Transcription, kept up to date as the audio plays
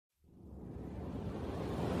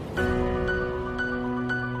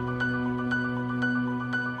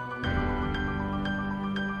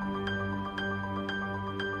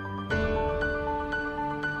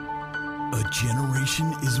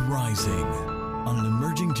nation is rising on an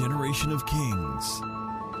emerging generation of kings.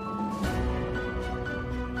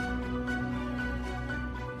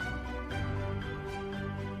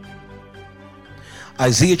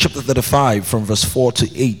 Isaiah chapter 35 from verse 4 to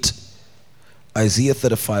 8. Isaiah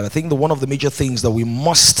 35. I think one of the major things that we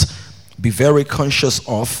must be very conscious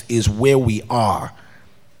of is where we are.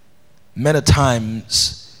 Many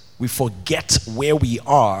times we forget where we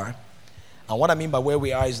are. And what I mean by where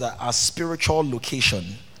we are is that our spiritual location,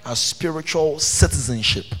 our spiritual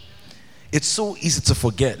citizenship. It's so easy to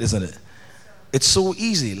forget, isn't it? It's so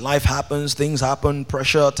easy. Life happens, things happen,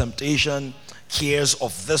 pressure, temptation, cares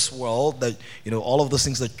of this world, that all of those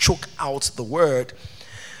things that choke out the word.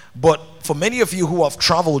 But for many of you who have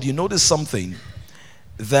traveled, you notice something,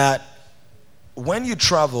 that when you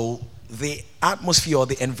travel, the atmosphere or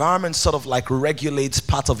the environment sort of like regulates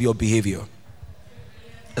part of your behavior.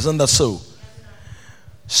 Isn't that so?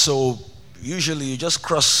 So usually you just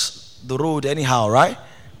cross the road anyhow, right?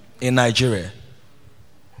 In Nigeria.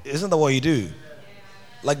 Isn't that what you do?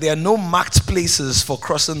 Like, there are no marked places for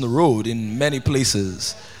crossing the road in many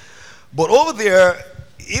places. But over there,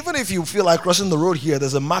 even if you feel like crossing the road here,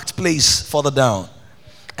 there's a marked place further down.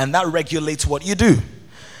 And that regulates what you do.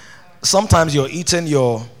 Sometimes you're eating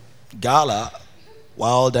your gala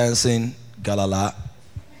while dancing galala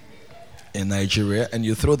in Nigeria, and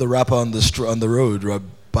you throw the wrapper on the road right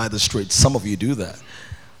by the street. Some of you do that.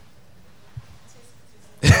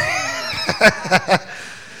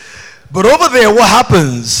 But over there, what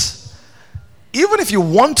happens? Even if you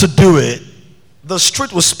want to do it, the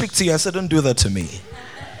street will speak to you and say, "Don't do that to me."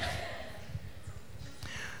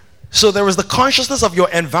 So there is the consciousness of your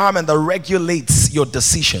environment that regulates your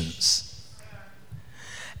decisions.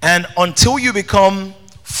 And until you become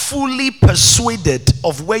fully persuaded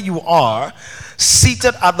of where you are,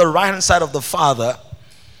 seated at the right hand side of the Father,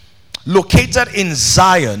 located in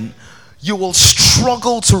Zion, you will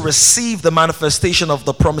struggle to receive the manifestation of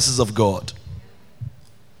the promises of God.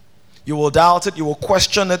 You will doubt it, you will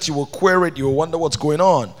question it, you will query it, you will wonder what's going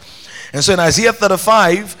on. And so in Isaiah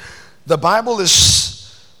 35, the Bible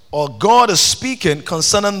is, or God is speaking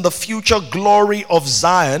concerning the future glory of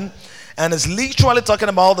Zion, and is literally talking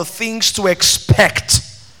about the things to expect.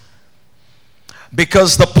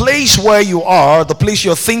 Because the place where you are, the place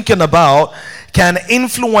you're thinking about, can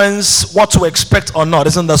influence what to expect or not.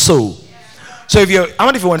 Isn't that so? So how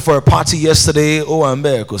many of you went for a party yesterday? Oh, I'm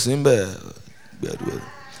there.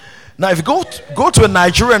 Now, if you go to a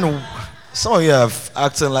Nigerian, some of you have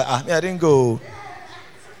acting like, I didn't go.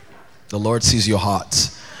 The Lord sees your heart.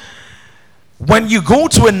 When you go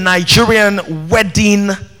to a Nigerian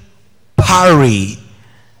wedding party,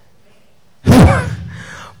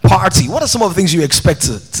 what are some of the things you expect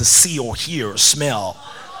to see or hear or smell?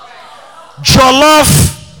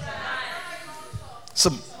 Jollof.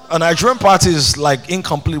 A Nigerian party is like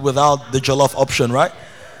incomplete without the jollof option, right?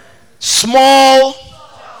 Small.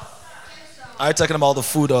 Are you talking about the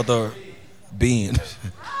food or the bean?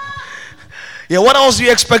 Yeah, what else do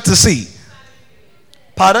you expect to see?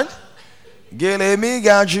 Pardon?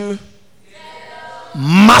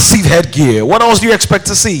 Massive headgear. What else do you expect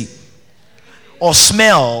to see? Or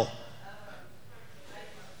smell?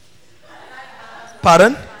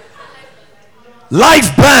 Pardon?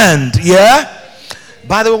 Live band, yeah?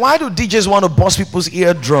 By the way, why do DJs want to bust people's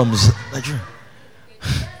eardrums?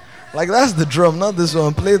 Like, that's the drum, not this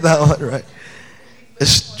one. Play that one, right?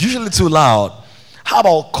 It's usually too loud. How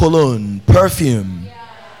about cologne, perfume?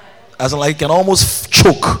 As in, like, you can almost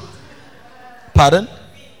choke. Pardon?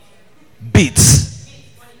 Beats.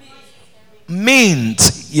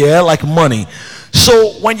 Mint, yeah, like money.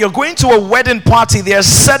 So when you're going to a wedding party, there are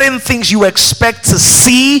certain things you expect to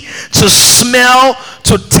see, to smell,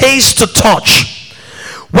 to taste, to touch.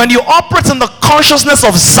 When you operate in the consciousness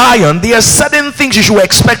of Zion, there are certain things you should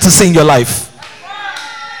expect to see in your life.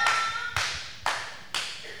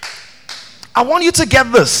 I want you to get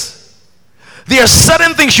this. There are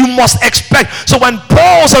certain things you must expect. So when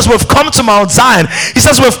Paul says we've come to Mount Zion, he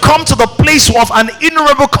says we've come to the place of an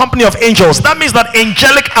innumerable company of angels. That means that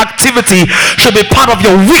angelic activity should be part of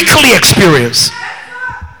your weekly experience.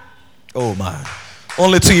 Oh man.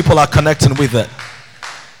 Only 2 people are connecting with it.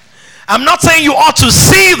 I'm not saying you ought to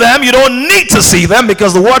see them. You don't need to see them,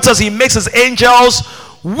 because the word says he makes his angels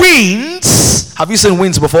winds. Have you seen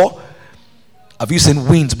winds before? Have you seen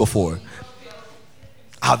winds before?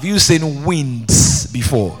 Have you seen winds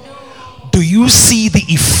before? Do you see the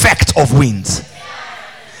effect of winds?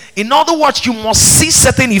 In other words, you must see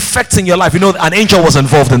certain effects in your life. You know, an angel was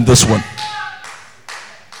involved in this one.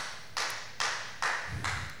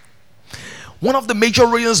 One of the major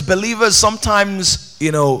reasons believers sometimes,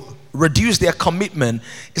 reduce their commitment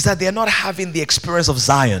is that they're not having the experience of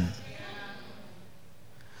Zion.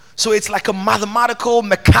 So it's like a mathematical,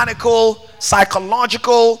 mechanical,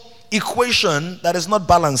 psychological equation that is not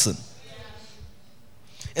balancing.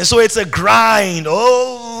 And so it's a grind.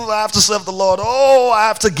 Oh, I have to serve the Lord. Oh, I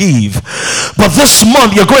have to give. But this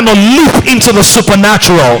month you're going to leap into the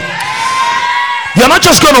supernatural. You're not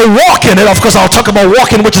just going to walk in it. Of course, I'll talk about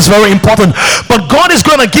walking, which is very important. But God is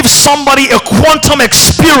going to give somebody a quantum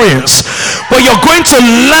experience where you're going to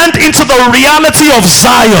land into the reality of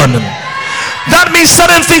Zion. That means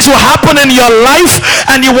certain things will happen in your life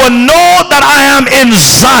and you will know that I am in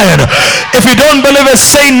Zion. If you don't believe it,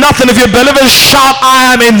 say nothing. If you believe it, shout,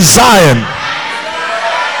 I am in Zion.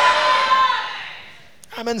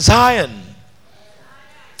 I'm in Zion.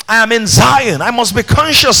 I am in Zion. I must be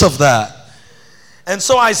conscious of that. And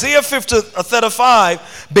so Isaiah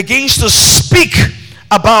 35 begins to speak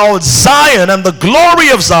about Zion and the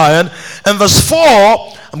glory of Zion. And verse 4,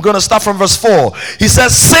 I'm going to start from verse 4. He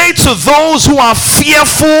says, say to those who are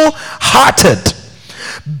fearful hearted,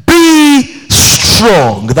 be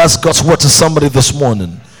strong. That's God's word to somebody this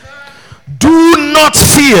morning. Do not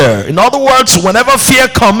fear. In other words, whenever fear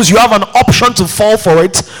comes, you have an option to fall for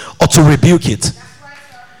it or to rebuke it.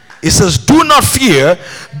 It says, do not fear.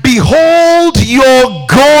 Behold, your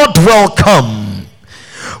God will come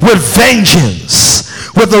with vengeance,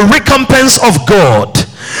 with the recompense of God.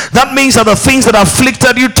 That means that the things that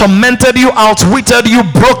afflicted you, tormented you, outwitted you,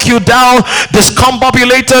 broke you down,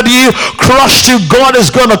 discombobulated you, crushed you, God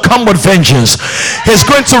is going to come with vengeance. He's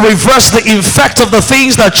going to reverse the effect of the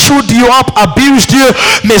things that chewed you up, abused you,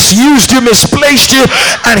 misused you, misplaced you,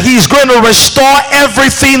 and he's going to restore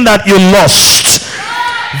everything that you lost.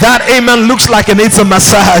 That amen looks like it needs a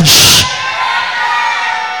massage.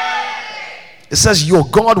 It says your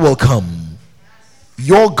God will come.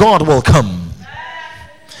 Your God will come.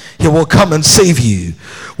 He will come and save you.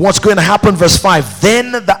 What's going to happen? Verse 5.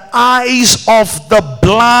 Then the eyes of the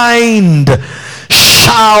blind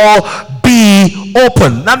shall be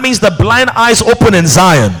open. That means the blind eyes open in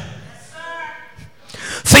Zion.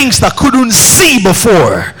 Things that couldn't see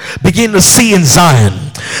before begin to see in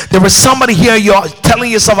Zion. There is somebody here, you're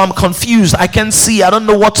telling yourself, I'm confused, I can't see, I don't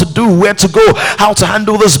know what to do, where to go, how to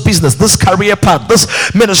handle this business, this career path, this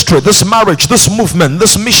ministry, this marriage, this movement,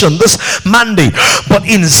 this mission, this mandate. But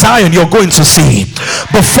in Zion you're going to see.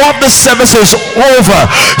 Before this service is over,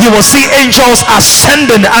 you will see angels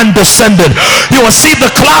ascending and descending. You will see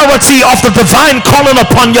the clarity of the divine calling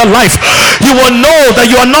upon your life. You will know that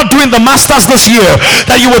you are not doing the masters this year,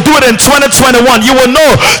 that you will do it in 2021. You will know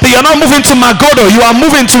that you're not moving to Magodo, you are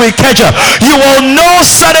moving to Ikeja. You will know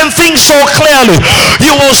certain things so clearly.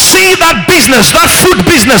 You will see that business, that food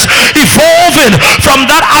business, evolving from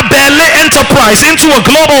that Abele enterprise into a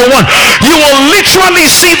global one. You will literally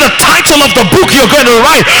see the title of the book you're going to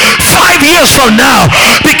write 5 years from now,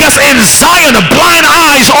 because in Zion blind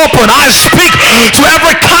eyes open. I speak to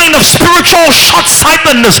every kind of spiritual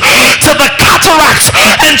short-sightedness, to the cataracts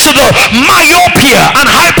and to the myopia and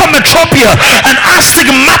hypermetropia and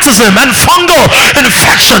astigmatism and fungal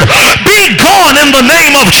infection. Be gone in the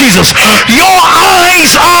name of Jesus. Your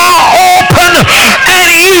eyes are open and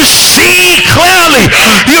you see clearly.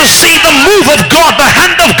 You see the move of God, the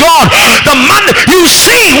hand of God, the man. You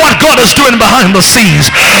see what God is doing behind the scenes.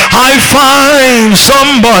 I find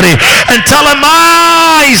somebody and tell him my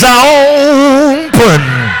eyes are open.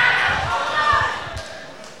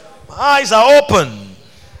 My eyes are open.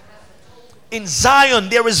 In Zion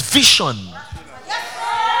there is vision.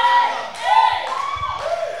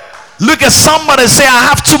 Look at somebody and say, I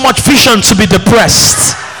have too much vision to be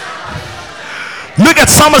depressed. Look at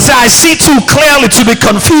somebody and say, I see too clearly to be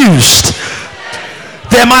confused.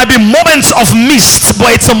 There might be moments of mist,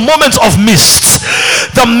 but it's a moment of mist.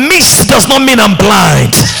 The mist does not mean I'm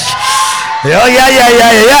blind. Yeah.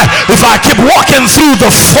 If I keep walking through the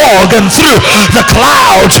fog and through the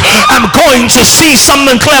clouds, I'm going to see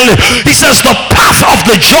something clearly. He says the path of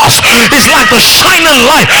the just is like the shining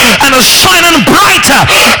light, and it's shining brighter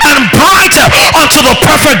and brighter unto the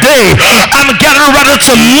perfect day. I'm getting ready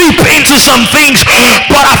to leap into some things,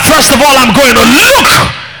 but first of all I'm going to look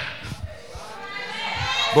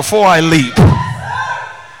before I leap.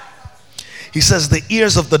 He says the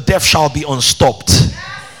ears of the deaf shall be unstopped.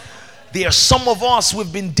 There are some of us,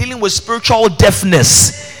 we've been dealing with spiritual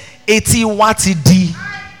deafness. ATWATD.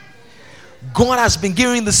 God has been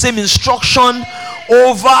giving the same instruction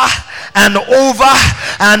over and over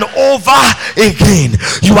and over again.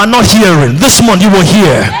 You are not hearing. This month you will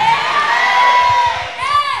hear.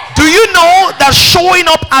 Do you know that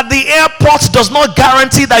showing up at the airport does not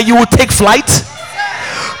guarantee that you will take flight?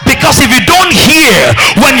 Because if you don't hear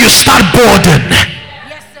when you start boarding,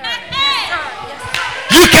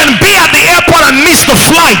 you can be at the airport and miss the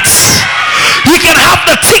flight. You can have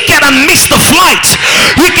the ticket and miss the flight.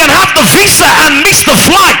 You can have the visa and miss the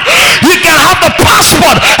flight. You can have the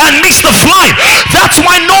passport and miss the flight. That's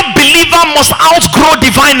why no believer must outgrow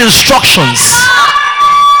divine instructions.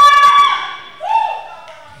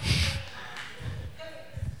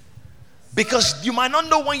 Because you might not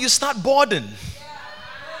know when you start boarding.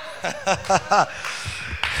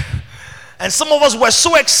 And some of us were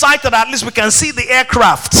so excited, at least we can see the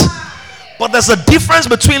aircraft. But there's a difference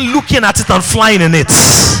between looking at it and flying in it.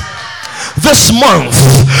 This month,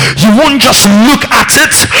 you won't just look at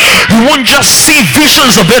it, you won't just see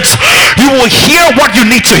visions of it, you will hear what you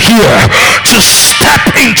need to hear to step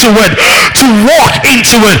into it, to walk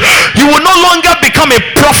into it. You will no longer become a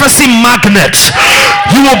prophecy magnet,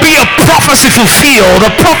 you will be a prophecy fulfilled,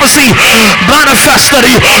 a prophecy manifested.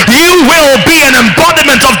 You will be an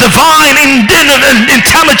embodiment of divine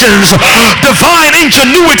intelligence, divine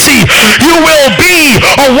ingenuity. You will be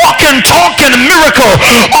a walking, talking miracle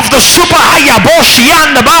of the super. You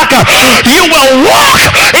will walk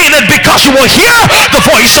in it because you will hear the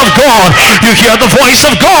voice of God. You hear the voice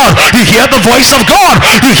of God. You hear the voice of God.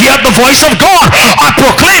 You hear the voice of God. I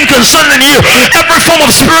proclaim concerning you, every form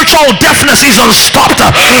of spiritual deafness is unstopped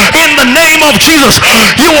in the name of Jesus.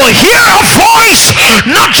 You will hear a voice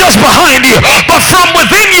not just behind you but from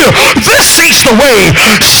within you. This is the way.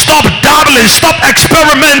 Stop dabbling, stop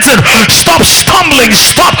experimenting, stop stumbling,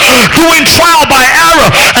 stop doing trial by error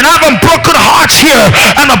and having broken hearts here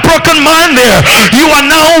and a broken mind there. You are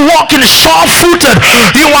now walking sure-footed.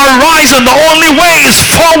 You are rising. The only way is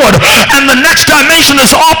forward and the next dimension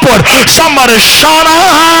is upward. Somebody shout,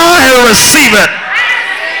 I receive it.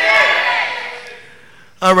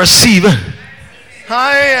 I receive it.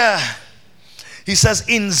 He says,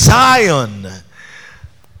 in Zion,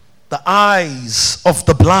 the eyes of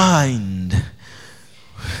the blind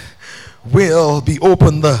will be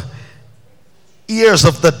opened, the ears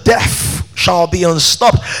of the deaf shall be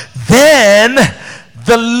unstopped. Then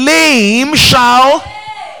the lame shall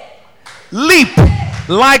leap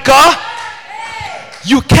like a...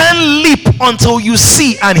 You can't leap until you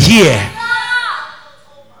see and hear.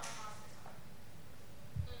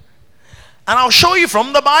 And I'll show you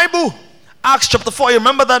from the Bible. Acts chapter 4. You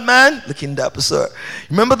remember that man? Looking up, sir.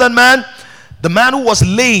 Remember that man? The man who was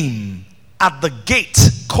lame at the gate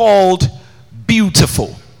called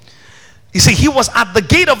Beautiful. You see, he was at the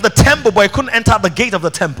gate of the temple, but he couldn't enter the gate of the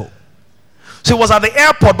temple. So he was at the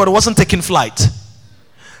airport, but he wasn't taking flight.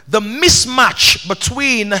 The mismatch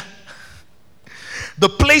between the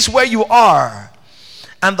place where you are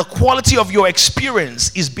and the quality of your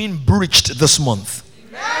experience is being breached this month.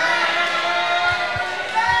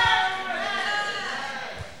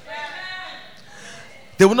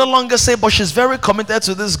 They will no longer say, but she's very committed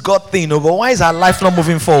to this God thing. But why is her life not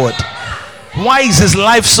moving forward? Why is his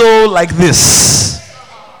life so like this?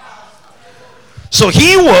 So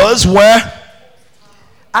he was where?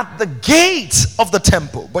 At the gate of the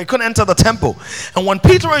temple, but he couldn't enter the temple. And when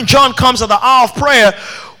Peter and John comes at the hour of prayer,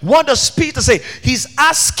 what does Peter say? He's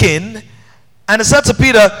asking, and he said to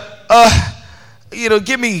Peter,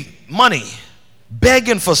 give me money,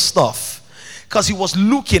 begging for stuff, because he was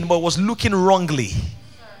looking, but was looking wrongly.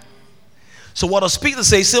 So what does Peter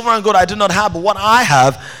say? Silver and gold I do not have, but what I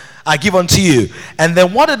have I give unto you. And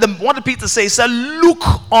then what did Peter say? He said, look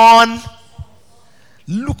on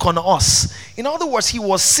us. In other words, he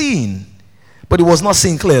was seeing, but he was not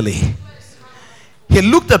seeing clearly. He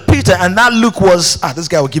looked at Peter, and that look was, this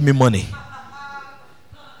guy will give me money.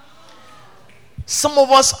 Some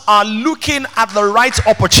of us are looking at the right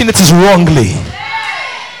opportunities wrongly.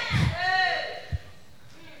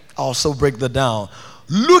 I'll also break that down.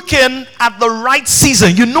 Looking at the right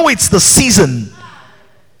season. You know it's the season,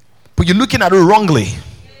 but you're looking at it wrongly.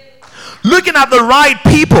 Looking at the right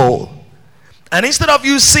people, and instead of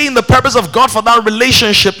you seeing the purpose of God for that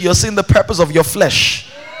relationship, you're seeing the purpose of your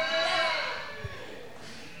flesh.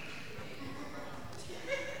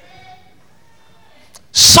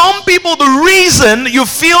 Some people, the reason you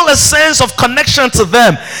feel a sense of connection to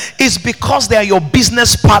them is because they are your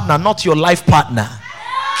business partner, not your life partner.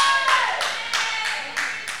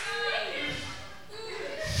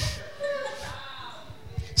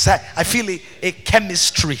 So I feel a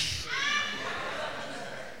chemistry.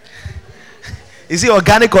 Is it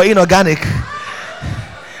organic or inorganic?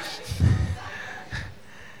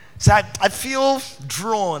 So I feel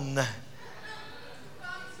drawn.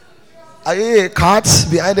 Are you a cart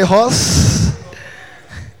behind the horse?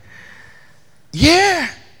 Yeah.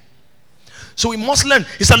 So we must learn.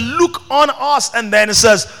 He said, look on us. And then it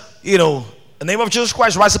says, the name of Jesus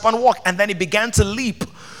Christ, rise up and walk. And then he began to leap.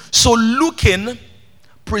 So looking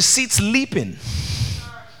precedes leaping.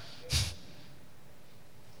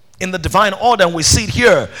 In the divine order, and we see it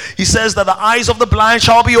here. He says that the eyes of the blind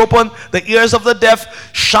shall be opened, the ears of the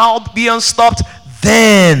deaf shall be unstopped.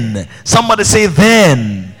 Then, somebody say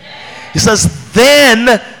then. He says,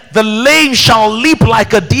 then the lame shall leap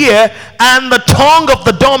like a deer, and the tongue of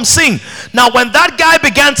the dumb sing. Now, when that guy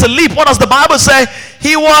began to leap, what does the Bible say?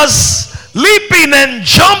 He was leaping and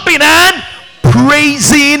jumping and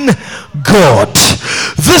praising God.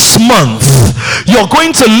 This month, you're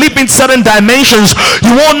going to leap in certain dimensions.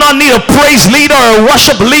 You will not need a praise leader or a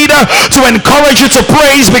worship leader to encourage you to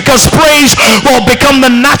praise, because praise will become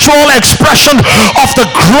the natural expression of the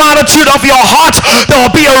gratitude of your heart. There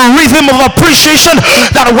will be a rhythm of appreciation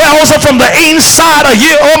that wells up from the inside of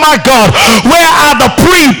you. Oh my God, where are the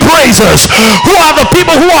pre-praisers? Who are the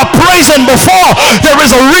people who are praising before there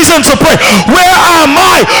is a reason to pray? Where are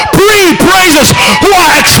my pre-praisers who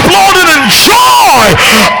are exploding in joy?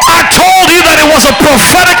 I told you that it was a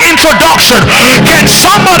prophetic introduction. Can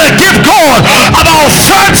somebody give God about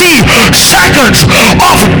 30 seconds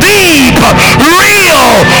of deep,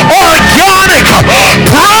 real, organic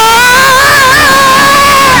praise?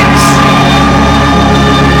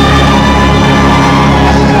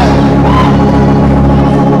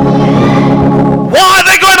 What are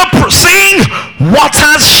they going to sing?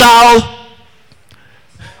 Waters shall.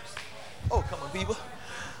 Oh, come on, people.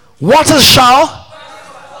 Waters shall.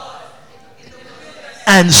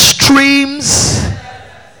 And streams.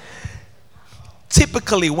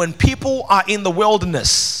 Typically, when people are in the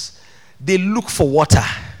wilderness, they look for water.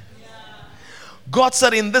 God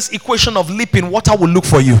said in this equation of leaping, water will look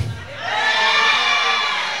for you.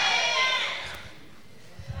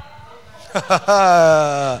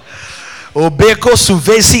 Obeko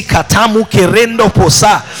suvesi katamu kerendo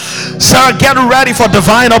posa. Sir, get ready for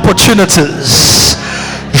divine opportunities.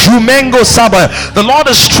 Jumengo Saba. The Lord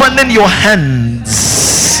is strengthening your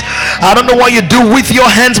hands. I don't know what you do with your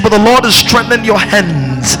hands, but the Lord is strengthening your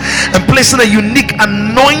hands and placing a unique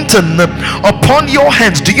anointing upon your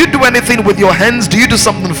hands. Do you do anything with your hands? Do you do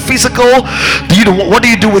something physical? What do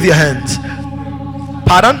you do with your hands?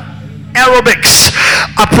 Pardon? Aerobics.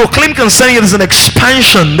 I proclaim concerning it is an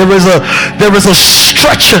expansion. There is a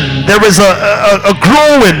stretching. There is a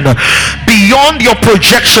growing beyond your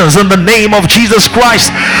projections in the name of Jesus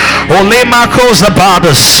Christ. Ole Marcos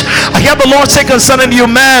Abadas. I hear the Lord say concerning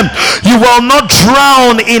you, man, you will not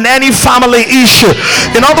drown in any family issue.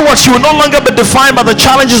 In other words, you will no longer be defined by the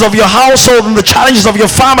challenges of your household and the challenges of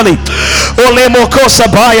your family. Ole Marcos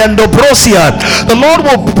Abaya and Dobrosia. The Lord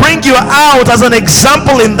will bring you out as an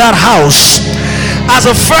example in that house, as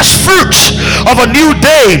a first fruit of a new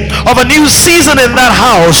day, of a new season in that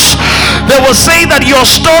house. They will say that your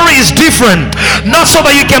story is different, not so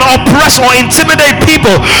that you can oppress or intimidate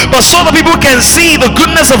people, but so that people can see the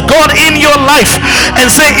goodness of God in your life and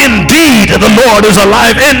say, indeed the Lord is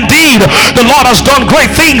alive. Indeed the Lord has done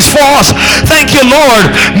great things for us. Thank you,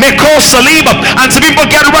 Lord. Meko Saliba. And some people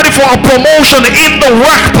get ready for a promotion in the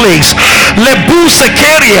workplace. Lebu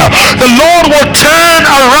Sekeria. The Lord will turn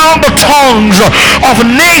around the tongues of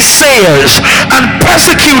naysayers and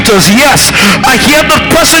persecutors. Yes, I hear the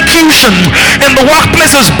persecution in the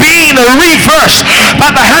workplace is being reversed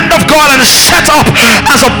by the hand of God and set up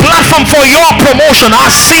as a platform for your promotion.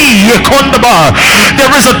 I see Yekondaba.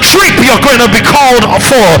 There is a trip you're going to be called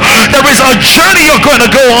for. There is a journey you're going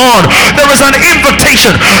to go on. There is an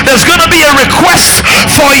invitation. There's going to be a request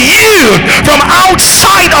for you from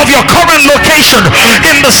outside of your current location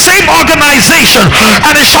in the same organization,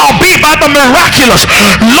 and it shall be by the miraculous.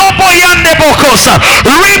 Loboyanebokosa,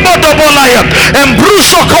 Ribodobolaya, and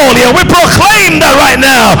Brusokolia. We proclaim that right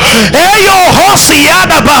now. Eyo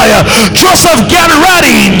Hosiadabaya. Joseph, get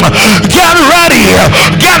ready. Get ready.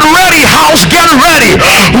 Get ready, house. Get ready.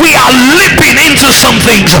 We are leaping into some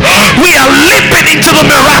things. We are leaping into the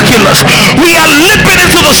miraculous. We are leaping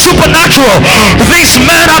into the supernatural. These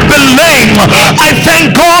men have been lame. I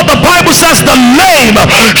thank God the Bible says the lame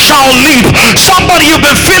shall leap. Somebody, you've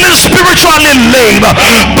been feeling spiritually lame.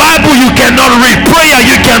 Bible, you cannot read. Prayer,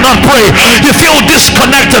 you cannot pray. You feel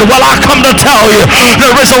disconnected. Well, I come to tell you,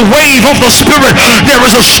 there is a wave of the Spirit. There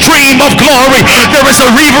is a stream of glory. There is a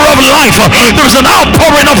river of life. There is an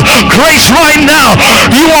outpouring of grace right now.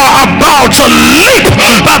 You are about to leap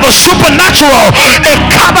by the supernatural. The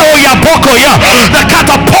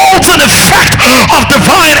catapulting effect of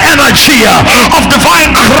divine energy, of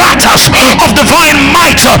divine kratos, of divine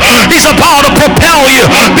might is about to propel you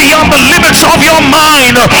beyond the limits of your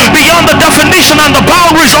mind, beyond the definition and the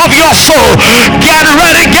boundaries of your soul. Get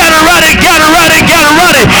ready, get ready, get ready, get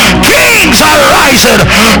ready. somebody, kings are rising.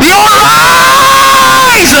 You're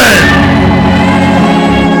rising.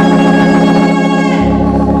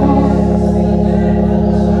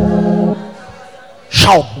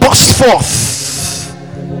 Shall burst forth.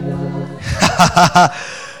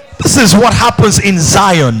 This is what happens in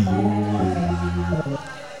Zion.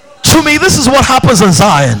 To me, this is what happens in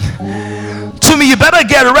Zion. To me, you better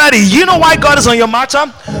get ready. You know why God is on your matter?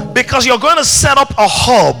 Because you're going to set up a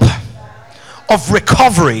hub of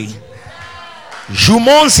recovery.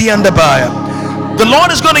 Jumonzi and the buyer. The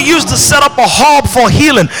Lord is going to use to set up a hub for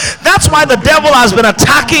healing. That's why the devil has been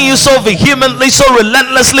attacking you so vehemently, so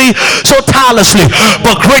relentlessly, so tirelessly.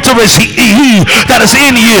 But greater is he that is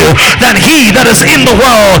in you than he that is in the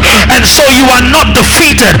world. And so you are not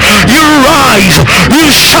defeated. You rise, you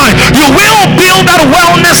shine. You will build that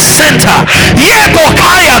wellness center.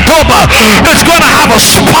 Yekokaya Doba. It's going to have a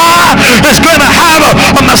spa. It's going to have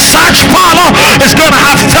a massage parlor. It's going to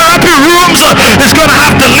have therapy rooms. It's going to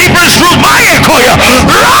have deliverance rooms.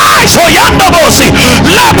 Rise for Yandabosi,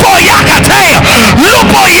 Lepo Yakatea,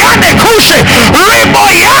 Lupo Yane Kushi, Ribo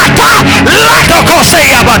Yata, Latokose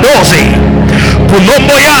Yabadosi.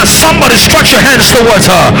 Pulomboya, somebody stretch your hands towards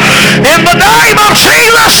her. In the name of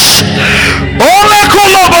Jesus, Ole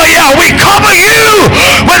Koloboya, we cover you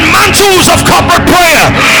with mantles of corporate prayer.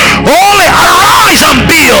 Ole, arise and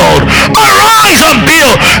build. Arise and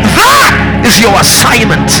build. That is your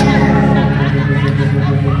assignment.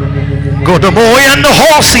 Go to boy and the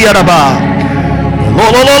horse yaraba. Lo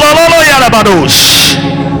yarabados.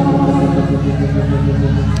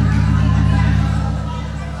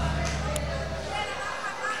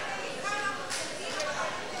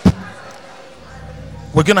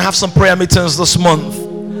 We're going to have some prayer meetings this month.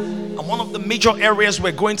 And one of the major areas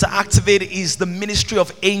we're going to activate is the ministry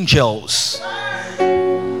of angels.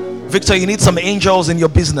 Victor, you need some angels in your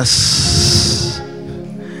business.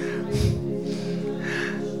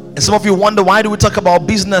 And some of you wonder, why do we talk about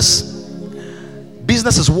business?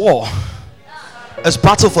 Business is war. It's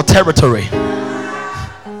battle for territory.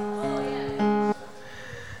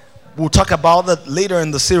 We'll talk about that later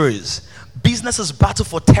in the series. Business is battle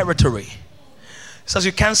for territory. It says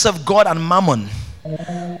you can't serve God and mammon.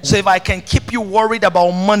 So if I can keep you worried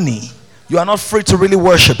about money, you are not free to really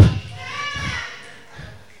worship.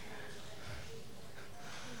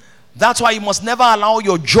 That's why you must never allow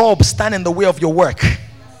your job stand in the way of your work.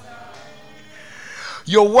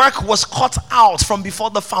 Your work was cut out from before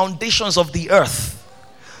the foundations of the earth.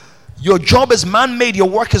 Your job is man-made. Your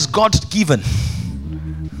work is God-given.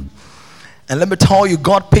 And let me tell you,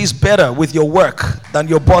 God pays better with your work than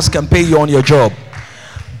your boss can pay you on your job.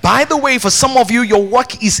 By the way, for some of you, your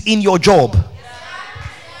work is in your job.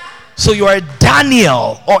 So you are a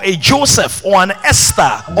Daniel or a Joseph or an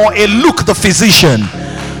Esther or a Luke the physician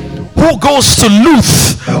who goes to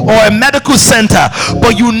Luth or a medical center,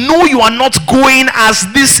 but you know you are not going as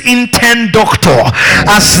this intern doctor,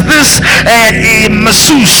 as this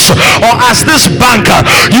masseuse, or as this banker.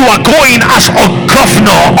 You are going as a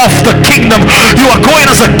governor of the kingdom. You are going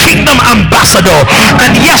as a kingdom ambassador.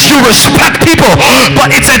 And yes, you respect people, but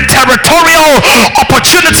it's a territorial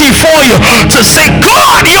opportunity for you to say,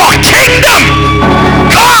 God, your kingdom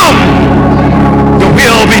come, your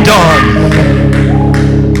will be done.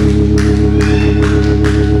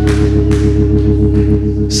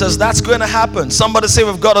 Says that's going to happen. Somebody say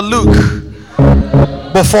we've got to look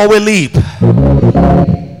before we leap.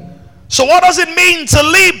 So what does it mean to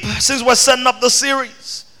leap, since we're setting up the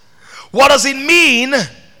series? What does it mean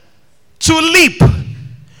to leap?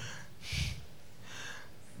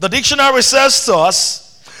 The dictionary says to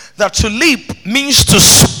us that to leap means to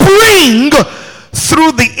spring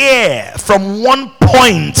through the air from one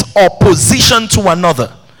point or position to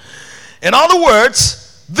another. In other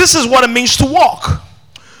words, this is what it means to walk.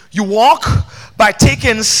 You walk by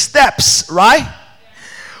taking steps, right?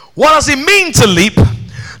 What does it mean to leap?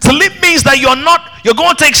 To leap means that you're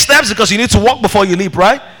going to take steps because you need to walk before you leap,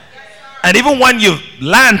 right? And even when you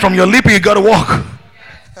land from your leaping, you got to walk.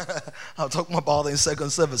 I'll talk more about that in second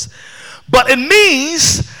service. But it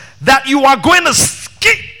means that you are going to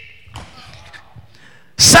skip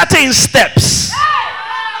certain steps.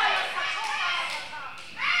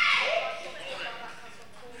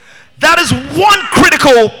 That is one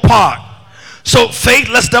critical part. So faith,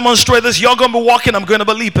 let's demonstrate this. You're going to be walking, I'm going to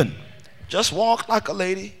be leaping. Just walk like a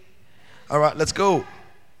lady. All right, let's go.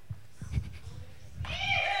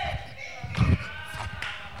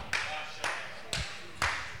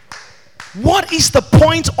 What is the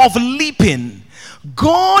point of leaping?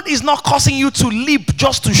 God is not causing you to leap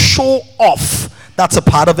just to show off. That's a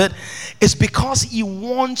part of it. It's because he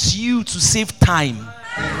wants you to save time.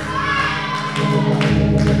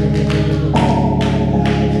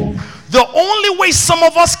 way some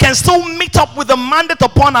of us can still meet up with the mandate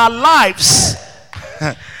upon our lives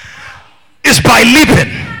is by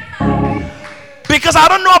leaping. Because I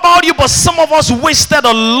don't know about you, but some of us wasted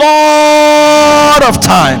a lot of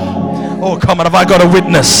time. Oh, come on, have I got a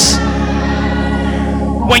witness?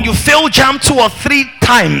 When you fail jam 2 or 3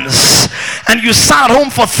 times and you sat home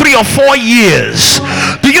for 3 or 4 years,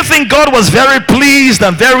 do you think God was very pleased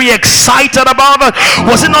and very excited about it?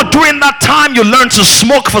 Was it not during that time you learned to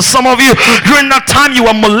smoke for some of you? During that time you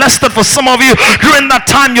were molested for some of you? During that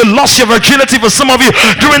time you lost your virginity for some of you?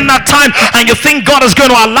 During that time, and you think God is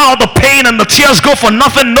going to allow the pain and the tears go for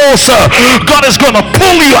nothing? No, sir. God is going to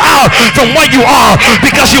pull you out from what you are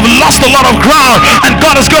because you've lost a lot of ground, and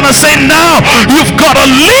God is going to say, now you've got to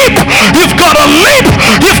leap. You've got to leap.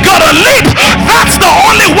 You've got to leap. That's the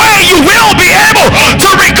only way you will be able to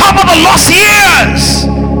recover the lost years.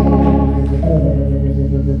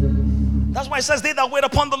 That's why it says, they that wait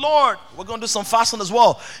upon the Lord, we're going to do some fasting as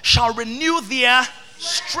well, shall renew their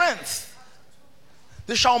strength.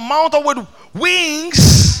 They shall mount up with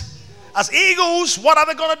wings as eagles. What are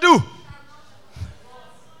they going to do?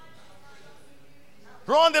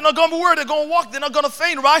 Run. They're not going to be worried. They're going to walk. They're not going to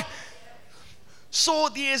faint, right? So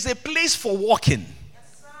there is a place for walking.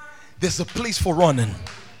 There's a place for running.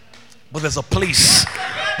 But there's a place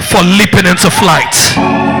for leaping into flight.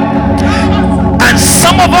 And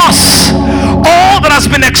some of us, all that has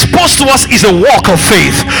been exposed to us is a walk of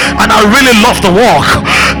faith. And I really love the walk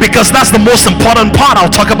because that's the most important part.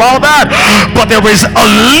 I'll talk about that. But there is a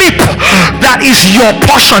leap that is your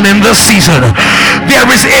portion in this season. There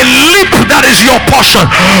is a leap that is your portion.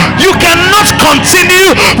 You cannot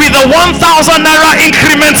continue with the 1,000 naira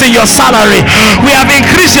increment in your salary. We have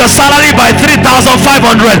increased your salary by 3,500.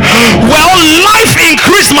 Well, life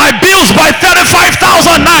increased my bills by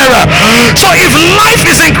 35,000 naira. So if life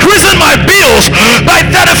is increasing my bills by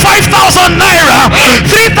 35,000 naira,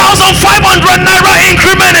 3,500 naira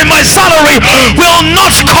increment in my salary will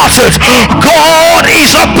not cut it. God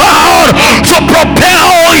is about to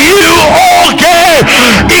propel you again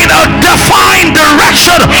in a defined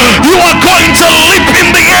direction. You are going to leap in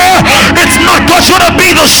the air. It's not just going to be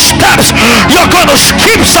the steps. You're going to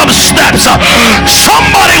skip some steps.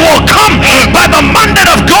 Somebody will come by the mandate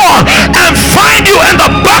of God and find you in the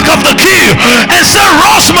back of the queue and say,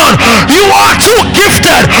 Rosman, you are too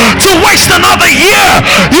gifted to waste another year.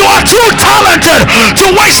 You are too talented to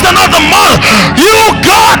waste another month. You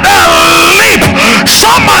got to leap.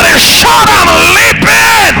 Somebody shout, I'm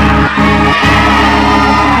leaping.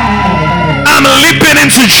 I'm leaping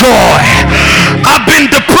into joy. I've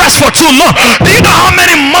been depressed for too long. Do you know how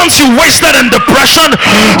many months you wasted in depression?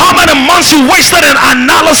 How many months you wasted in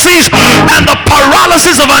analysis and the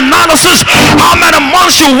paralysis of analysis? How many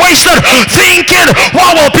months you wasted thinking,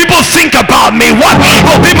 what will people think about me? What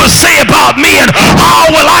will people say about me? And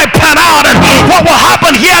how will I pan out? And what will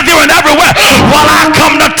happen here, there, and everywhere? Well, I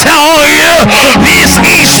come to tell you, this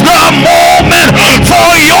is the moment for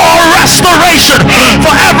your restoration.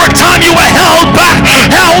 For every time you were held back,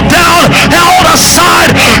 held down, held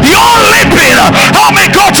aside, you're leaping. Help me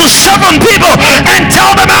go to 7 people and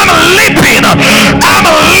tell them, I'm leaping. I'm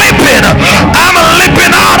leaping. I'm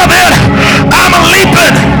leaping out of it. I'm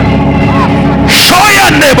leaping. Show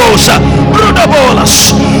your neighbors.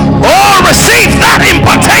 Oh, receive that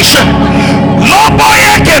impartation.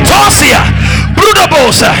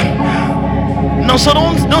 No, so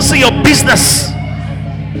don't see your business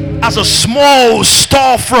as a small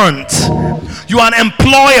storefront. You are an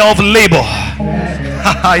employer of labor.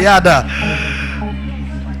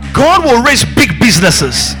 God will raise big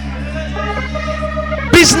businesses.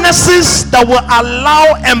 Businesses that will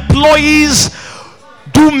allow employees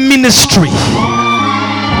do ministry.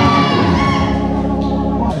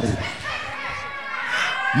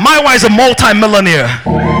 My wife is a multi-millionaire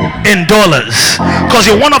in dollars because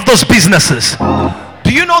you're one of those businesses.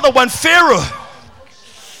 Do you know that when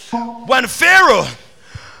Pharaoh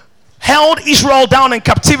held Israel down in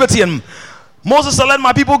captivity and Moses said, let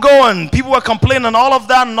my people go, and people were complaining and all of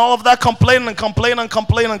that complaining.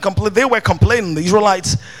 They were complaining, the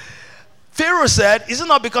Israelites. Pharaoh said, is it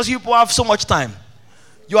not because you people have so much time?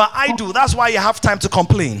 You are idle, that's why you have time to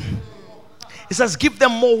complain. He says, give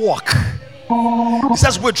them more work. He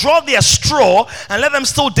says, withdraw their straw and let them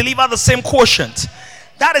still deliver the same quotient.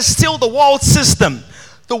 That is still the world system.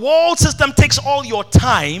 The world system takes all your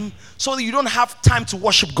time so that you don't have time to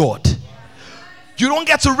worship God. You don't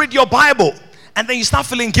get to read your Bible and then you start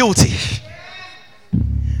feeling guilty.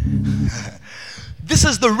 This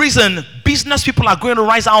is the reason business people are going to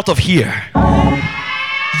rise out of here.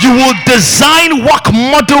 You will design work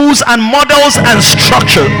models and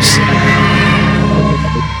structures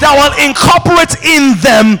that will incorporate in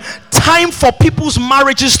them time for people's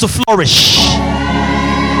marriages to flourish.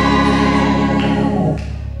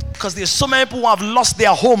 Because there's so many people who have lost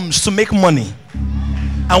their homes to make money,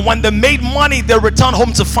 and when they made money, they return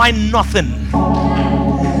home to find nothing.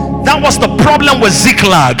 That was the problem with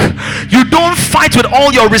Ziklag. You don't fight with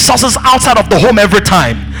all your resources outside of the home every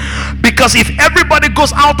time, because if everybody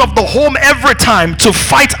goes out of the home every time to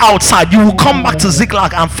fight outside, you will come back to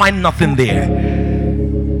Ziklag and find nothing there.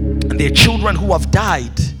 And there are children who have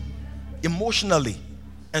died emotionally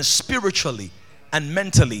and spiritually and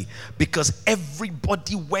mentally because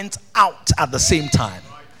everybody went out at the same time.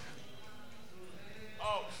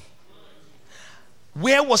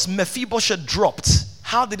 Where was Mephibosheth dropped?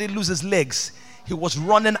 How did he lose his legs? He was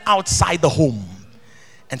running outside the home,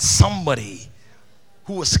 and somebody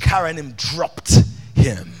who was carrying him dropped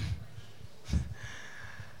him.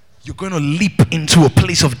 You're going to leap into a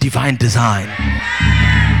place of divine design.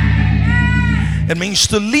 It means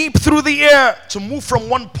to leap through the air, to move from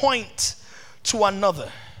one point to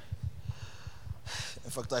another. In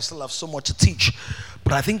fact, I still have so much to teach,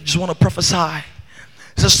 but I think I just want to prophesy.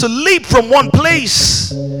 It says to leap from one place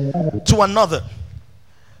to another.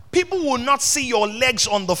 People will not see your legs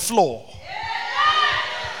on the floor.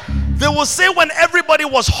 They will say, when everybody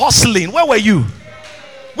was hustling, where were you?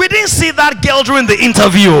 We didn't see that girl during the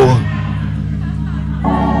interview.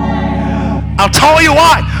 I'll tell you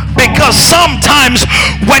why. Because sometimes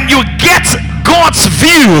when you get God's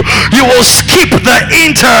view, you will skip the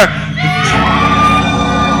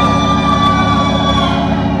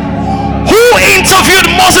Who interviewed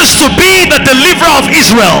Moses to be the deliverer of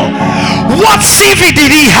Israel? What CV did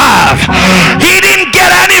he have? He didn't get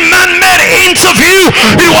any man-made interview.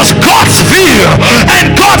 It was God's view,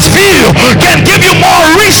 and God's view can give you more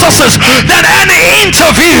resources than any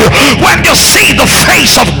interview. When you see the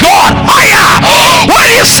face of God, when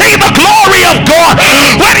you see the glory of God,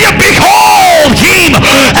 when you behold him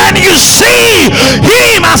and you see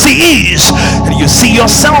him as he is, and you see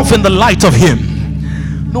yourself in the light of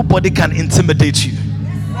him, nobody can intimidate you.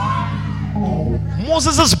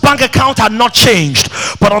 Moses' bank account had not changed,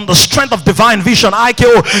 but on the strength of divine vision,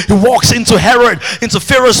 IKO, he walks into Herod, into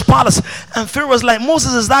Pharaoh's palace, and Pharaoh's like,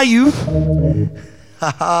 Moses, is that you?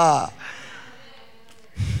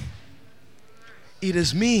 It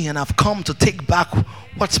is me, and I've come to take back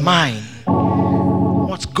what's mine,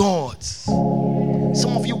 what's God's.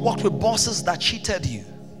 Some of you worked with bosses that cheated you.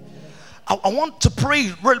 I want to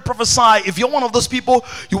pray, really prophesy. If you're one of those people,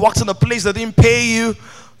 you walked in a place that didn't pay you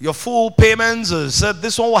your full payments, or said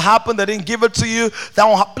this one will happen, they didn't give it to you, that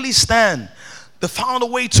one, please stand. They found a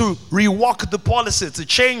way to rework the policy, to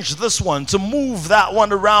change this one, to move that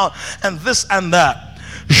one around, and this and that.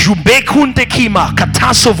 Jubekunte kima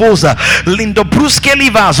katasovoza lindo bruske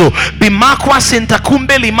livazo bimakwa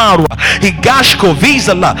sentakumbe limarwa igashko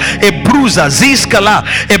vizala e bruza ziskala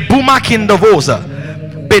e bumakindovoza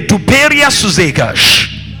beduperia suzekash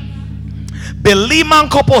beliman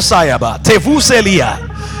koposayaba tevuselia.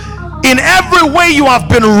 In every way you have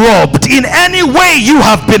been robbed, in any way you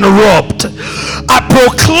have been robbed, I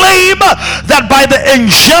proclaim that by the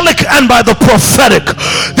angelic and by the prophetic,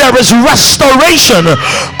 there is restoration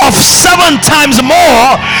of 7 times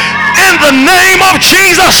more in the name of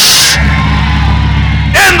Jesus.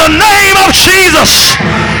 In the name of Jesus.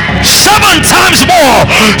 7 times more.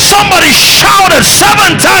 Somebody shouted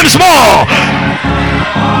 7 times more.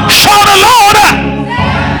 Shout louder.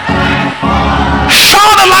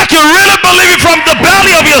 Shout it like you really believe it from the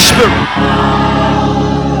belly of your spirit.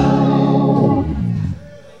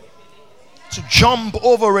 To jump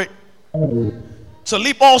over it. To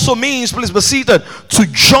leap also means, please be seated, to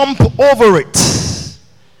jump over it.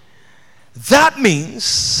 That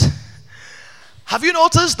means, have you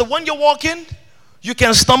noticed that when you're walking, you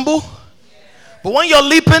can stumble, but when you're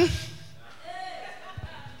leaping,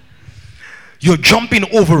 you're jumping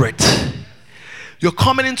over it. You're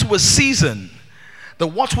coming into a season that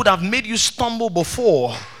what would have made you stumble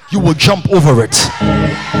before, you will jump over it.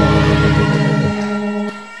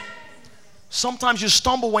 Sometimes you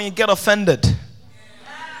stumble when you get offended,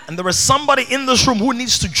 and there is somebody in this room who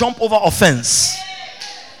needs to jump over offense,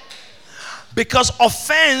 because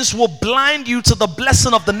offense will blind you to the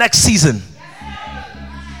blessing of the next season.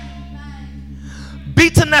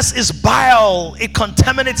 Bitterness is bile. It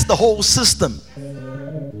contaminates the whole system.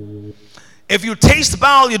 If you taste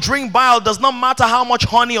bile, you drink bile, it does not matter how much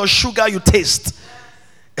honey or sugar you taste.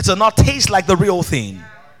 It will not taste like the real thing.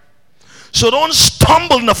 So don't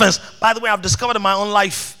stumble in offense. By the way, I've discovered in my own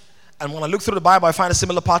life, and when I look through the Bible, I find a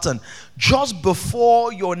similar pattern. Just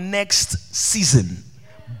before your next season,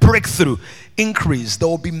 breakthrough, increase, there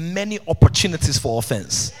will be many opportunities for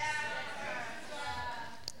offense.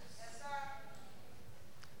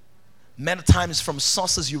 Many times from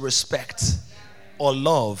sources you respect or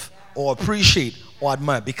love or appreciate or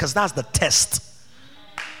admire, because that's the test.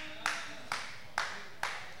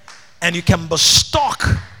 And you can be stuck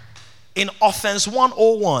in offense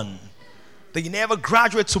 101 that you never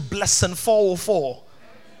graduate to blessing 404.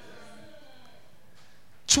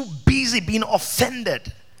 Too busy being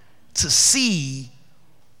offended to see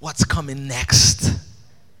what's coming next.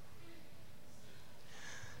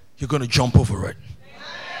 You're going to jump over it.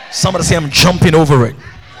 Somebody say, I'm jumping over it.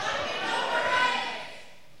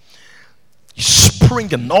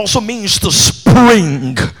 Springing also means to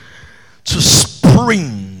spring. To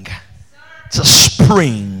spring. To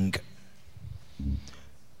spring.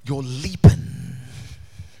 You're leaping.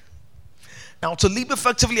 Now, to leap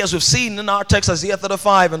effectively, as we've seen in our text, Isaiah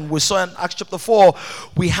 35, and we saw in Acts chapter 4,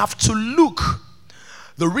 we have to look.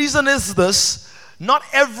 The reason is this: not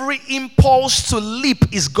every impulse to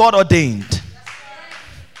leap is God ordained.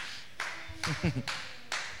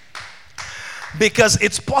 Because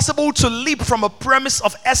it's possible to leap from a premise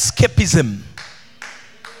of escapism.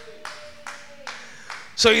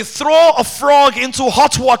 So you throw a frog into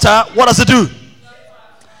hot water, what does it do?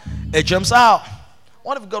 It jumps out.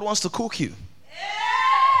 What if God wants to cook you?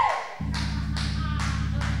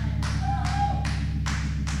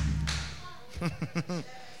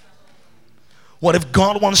 What if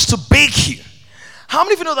God wants to bake you? How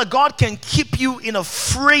many of you know that God can keep you in a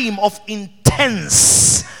frame of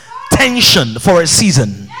intense tension for a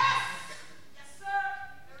season?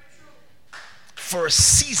 For a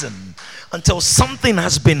season, until something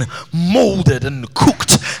has been molded and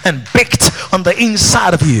cooked and baked on the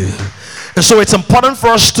inside of you. And so it's important for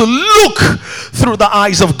us to look through the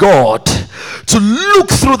eyes of God. To look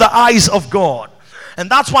through the eyes of God. And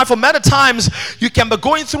that's why for many times you can be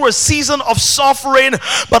going through a season of suffering,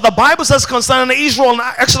 but the Bible says concerning Israel in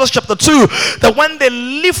Exodus chapter 2 that when they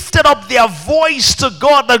lifted up their voice to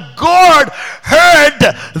God, that God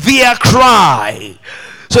heard their cry.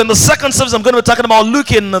 So in the second service, I'm going to be talking about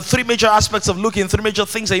looking, three major aspects of looking, three major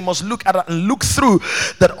things that you must look at and look through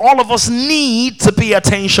that all of us need to pay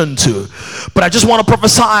attention to. But I just want to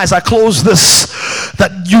prophesy as I close this,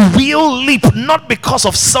 that you will leap not because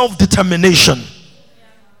of self-determination.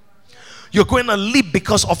 You're going to leap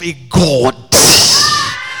because of a God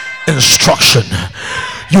instruction.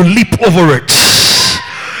 You leap over it.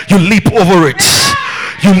 You leap over it.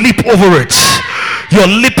 You leap over it. You're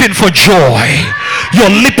leaping for joy. You're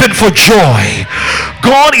leaping for joy.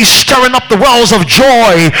 God is stirring up the wells of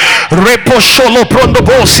joy.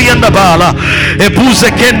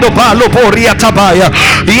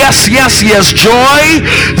 Yes, yes, yes. Joy.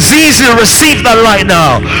 Zizi, receive that right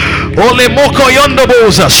now.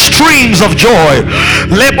 Streams of joy.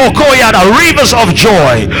 Rivers of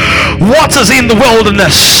joy. Waters in the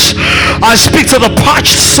wilderness. I speak to the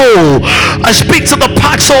parched soul. I speak to the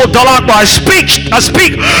parched soul. I speak.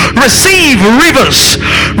 Receive rivers.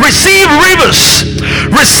 Receive rivers.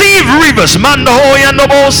 Receive rivers.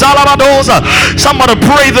 Somebody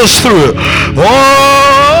pray this through.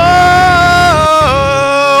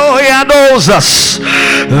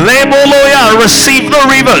 Receive the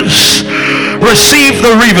rivers. Receive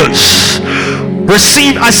the rivers.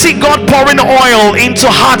 Receive. I see God pouring oil into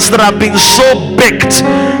hearts that have been so baked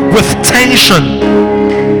with tension,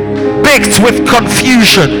 baked with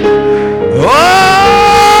confusion.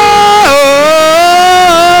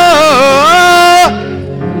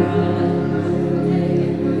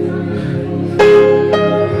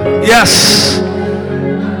 Yes,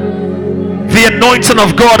 the anointing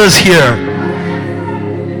of God is here.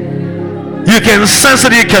 You can sense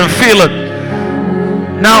it, you can feel it.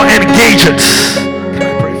 Now engage it. Can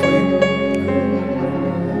I pray for you?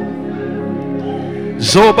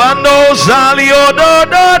 Zobando Zalio do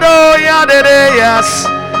do do yadere yes.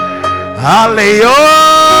 Hallelujah.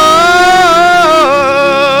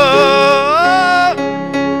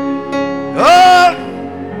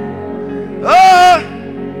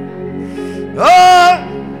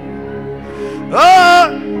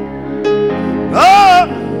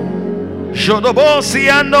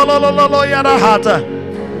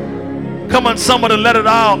 Come on, somebody, let it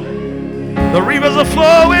out. The rivers are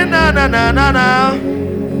flowing. Na na na na na.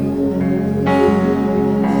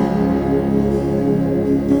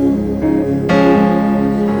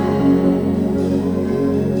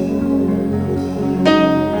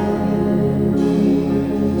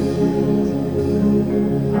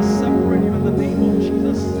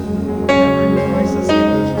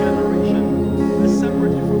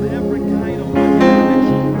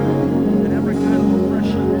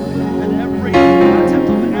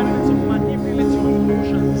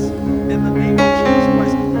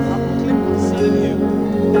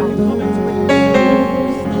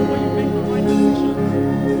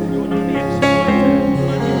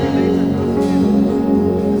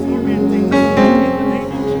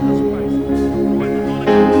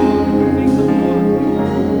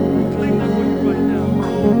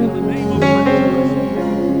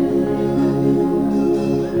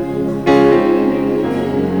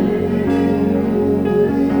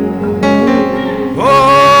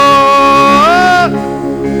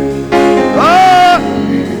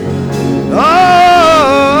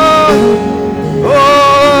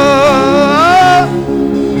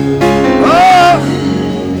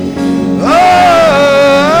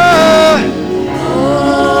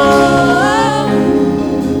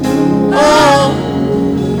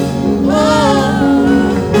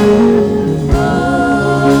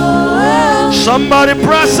 Everybody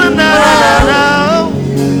pressing now.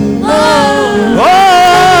 Oh, oh,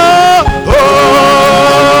 oh,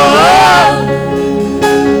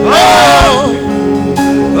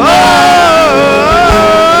 oh.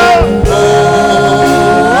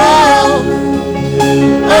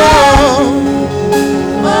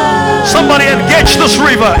 Somebody engage this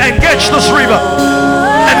river. Engage this river.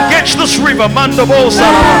 Engage this river. Mando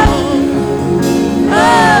Bolsa.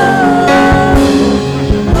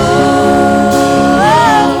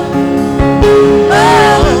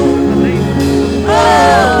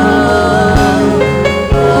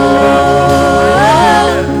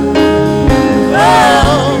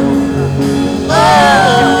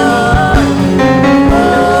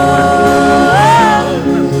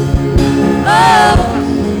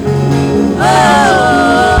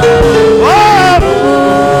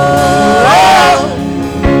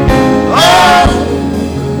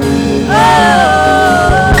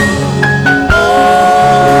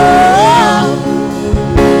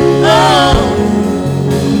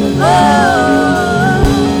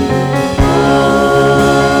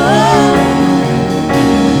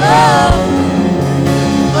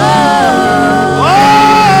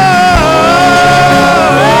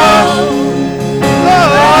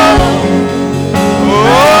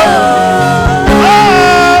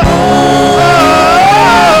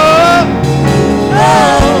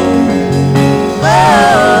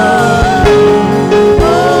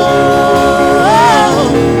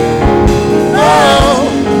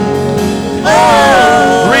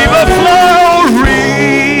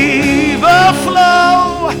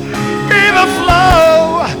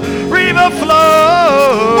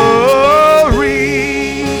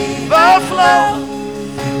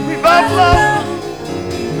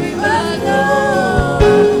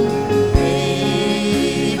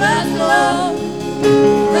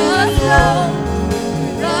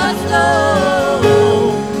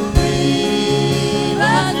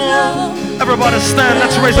 Everybody stand,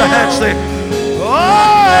 let's raise our hands there.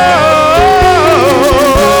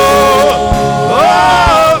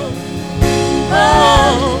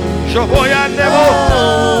 Shoboya Nebo.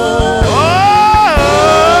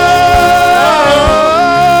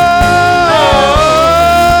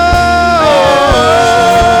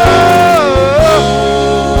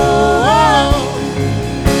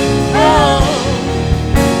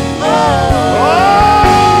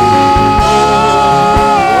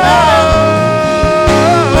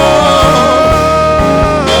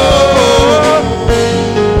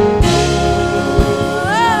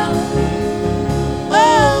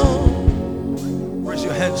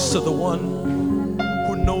 To the one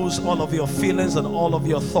who knows all of your feelings and all of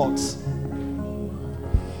your thoughts.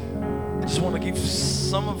 I just want to give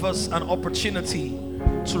some of us an opportunity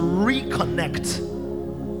to reconnect.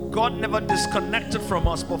 God never disconnected from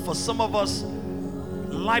us, but for some of us,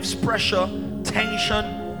 life's pressure,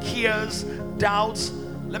 tension, cares, doubts.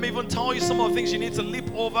 Let me even tell you some of the things you need to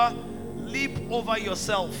leap over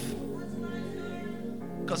yourself.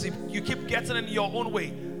 Because if you keep getting in your own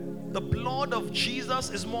way, the blood of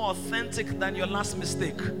Jesus is more authentic than your last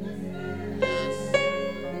mistake.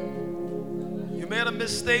 You made a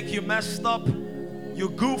mistake, you messed up, you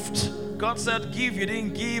goofed. God said give, you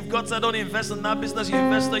didn't give. God said don't invest in that business, you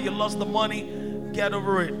invested, you lost the money. Get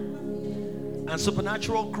over it. And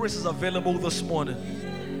supernatural grace is available this morning.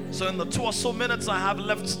 So in the 2 or so minutes I have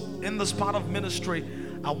left in this part of ministry,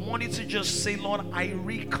 I want you to just say, Lord, I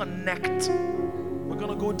reconnect. We're going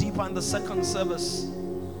to go deeper in the second service.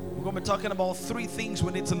 We're going to be talking about 3 things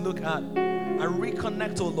we need to look at. I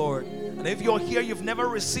reconnect, oh Lord. And if you're here, you've never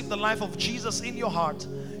received the life of Jesus in your heart.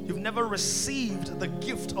 You've never received the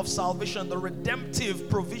gift of salvation, the redemptive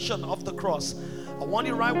provision of the cross. I want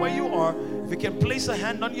you right where you are. If you can place a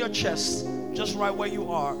hand on your chest, just right where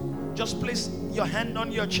you are. Just place your hand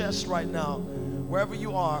on your chest right now, wherever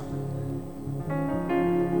you are.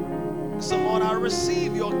 So Lord, I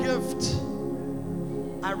receive your gift.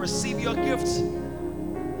 I receive your gift.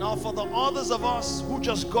 Now for the others of us who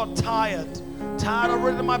just got tired of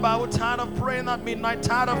reading my Bible, tired of praying at midnight,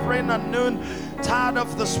 tired of praying at noon, tired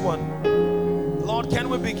of this one. Lord, can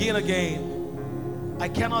we begin again? I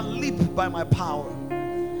cannot leap by my power.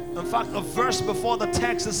 In fact, a verse before the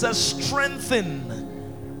text, it says,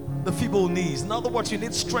 strengthen the feeble knees. In other words, you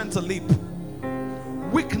need strength to leap.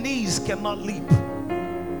 Weak knees cannot leap.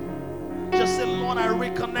 Just say, Lord, I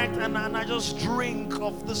reconnect and I just drink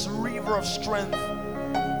of this river of strength.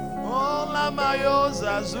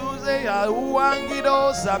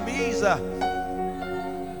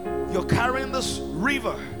 You're carrying this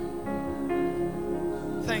river.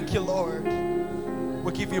 Thank you, Lord.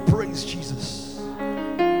 We give you praise, Jesus.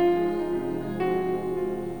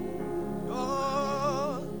 Oh.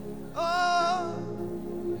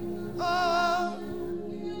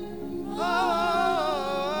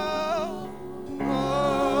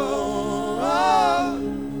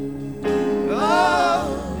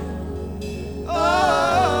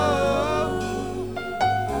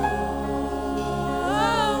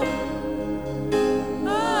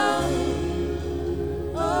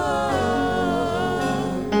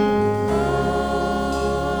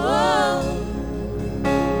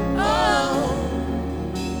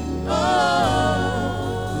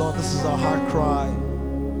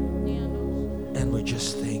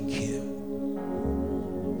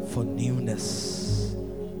 for newness.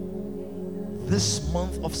 This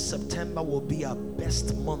month of September will be our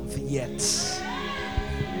best month yet.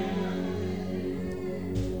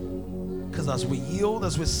 Because as we yield,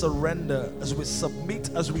 as we surrender, as we submit,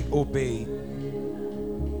 as we obey,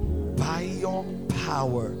 by your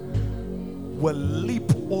power, we'll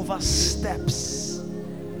leap over steps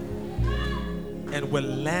and we'll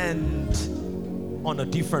land on a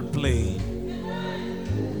different plane.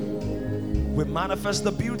 We manifest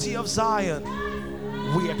the beauty of Zion.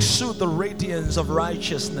 We exude the radiance of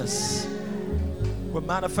righteousness. We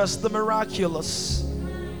manifest the miraculous.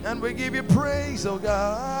 And we give you praise, oh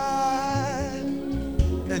God.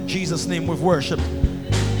 In Jesus' name we've worshiped.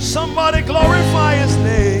 Somebody glorify his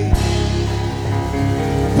name.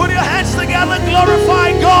 Put your hands together,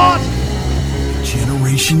 glorify God.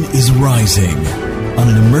 Generation is rising on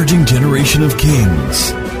an emerging generation of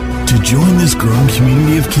kings. To join this growing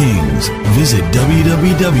community of kings, visit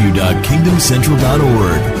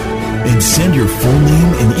www.kingdomcentral.org and send your full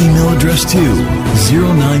name and email address to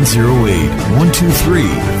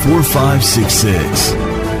 0908-123-4566.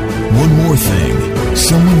 One more thing,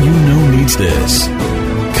 someone you know needs this.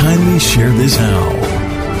 Kindly share this now.